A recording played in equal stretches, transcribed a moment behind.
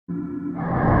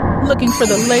Looking for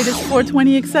the latest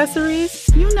 420 accessories?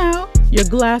 You know, your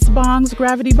glass bongs,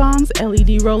 gravity bongs,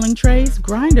 LED rolling trays,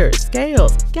 grinders,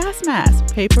 scales, gas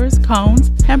masks, papers,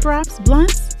 cones, hemp wraps,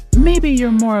 blunts? Maybe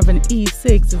you're more of an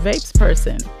e-cigs vapes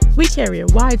person. We carry a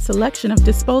wide selection of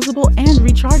disposable and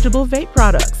rechargeable vape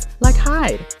products like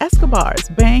Hyde, Escobars,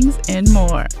 Bangs, and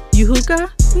more. You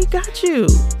hookah? We got you.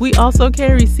 We also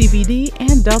carry CBD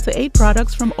and Delta-8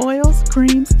 products from oils,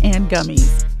 creams, and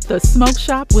gummies. The Smoke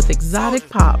Shop with exotic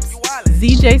pops.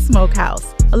 ZJ Smokehouse,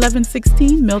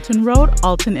 1116 Milton Road,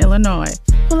 Alton, Illinois.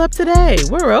 Pull up today.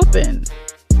 We're open.